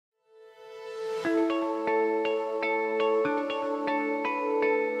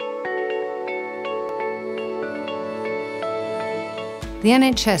The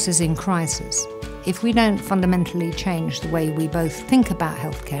NHS is in crisis. If we don't fundamentally change the way we both think about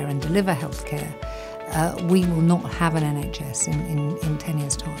healthcare and deliver healthcare, we will not have an NHS in 10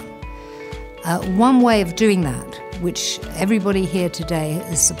 years' time. One way of doing that, which everybody here today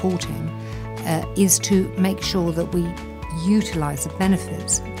is supporting, is to make sure that we utilise the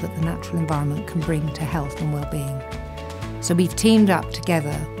benefits that the natural environment can bring to health and well-being. So we've teamed up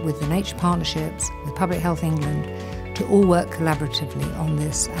together with the Nature Partnerships, with Public Health England, to all work collaboratively on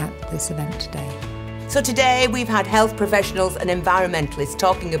this at this event today. So today we've had health professionals and environmentalists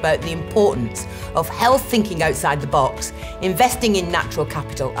talking about the importance of health thinking outside the box, investing in natural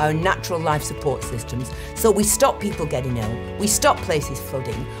capital, our natural life support systems, so we stop people getting ill, we stop places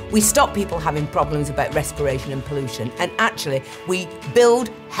flooding, we stop people having problems about respiration and pollution, and actually we build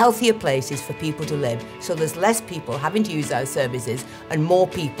healthier places for people to live, so there's less people having to use our services and more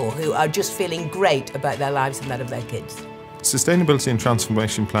people who are just feeling great about their lives and that of their kids. Sustainability and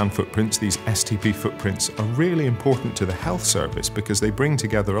Transformation Plan footprints, these STP footprints, are really important to the health service because they bring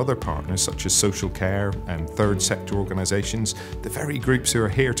together other partners such as social care and third sector organisations, the very groups who are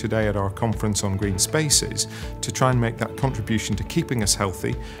here today at our conference on green spaces, to try and make that contribution to keeping us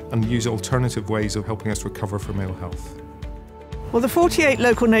healthy and use alternative ways of helping us recover from ill health. Well, the 48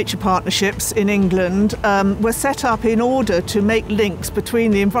 local nature partnerships in England were set up in order to make links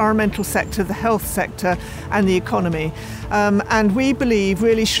between the environmental sector, the health sector and the economy. And we believe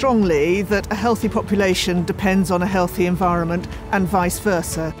really strongly that a healthy population depends on a healthy environment and vice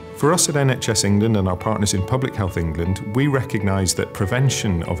versa. For us at NHS England and our partners in Public Health England, we recognise that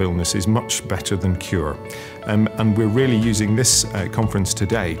prevention of illness is much better than cure. And we're really using this conference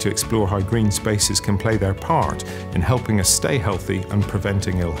today to explore how green spaces can play their part in helping us stay healthy and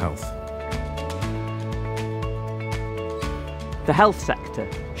preventing ill health. The health sector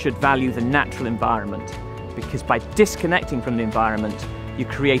should value the natural environment, because by disconnecting from the environment, you're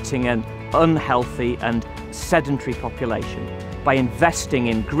creating an unhealthy and sedentary population. By investing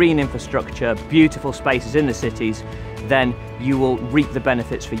in green infrastructure, beautiful spaces in the cities, then you will reap the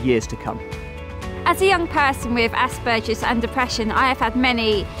benefits for years to come. As a young person with Asperger's and depression, I have had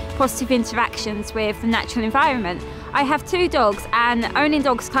many positive interactions with the natural environment. I have 2 dogs, and owning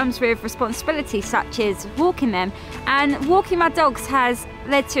dogs comes with responsibilities such as walking them. And walking my dogs has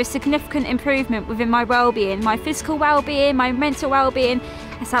led to a significant improvement within my well-being, my physical well-being, my mental well-being.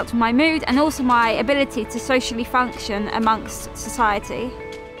 It's helped with my mood and also my ability to socially function amongst society.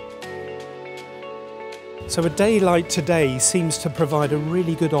 So a day like today seems to provide a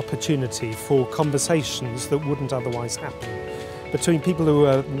really good opportunity for conversations that wouldn't otherwise happen between people who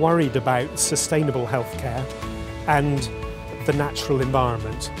are worried about sustainable healthcare and the natural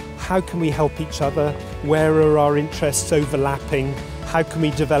environment. How can we help each other? Where are our interests overlapping? How can we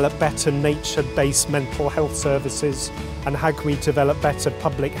develop better nature-based mental health services? And how can we develop better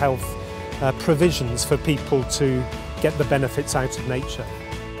public health provisions for people to get the benefits out of nature?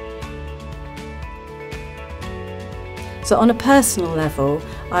 So on a personal level,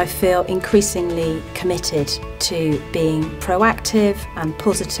 I feel increasingly committed to being proactive and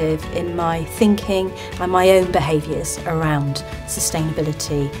positive in my thinking and my own behaviours around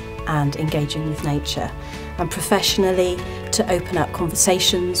sustainability and engaging with nature. And professionally, to open up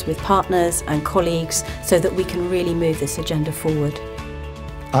conversations with partners and colleagues so that we can really move this agenda forward.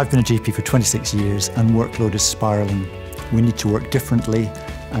 I've been a GP for 26 years and workload is spiralling. We need to work differently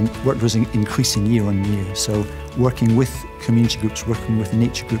and workload is increasing year on year. So working with community groups, working with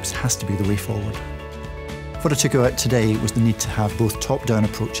nature groups has to be the way forward. What I took out today was the need to have both top-down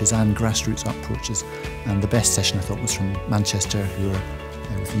approaches and grassroots approaches. And the best session I thought was from Manchester, who are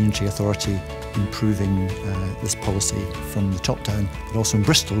with the Unitary Authority improving this policy from the top down, but also in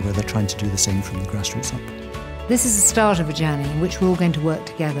Bristol where they're trying to do the same from the grassroots up. This is the start of a journey in which we're all going to work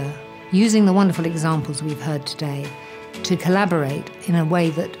together, using the wonderful examples we've heard today, to collaborate in a way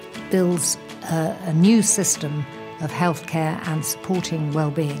that builds a new system of healthcare and supporting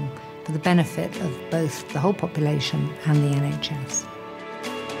well-being for the benefit of both the whole population and the NHS.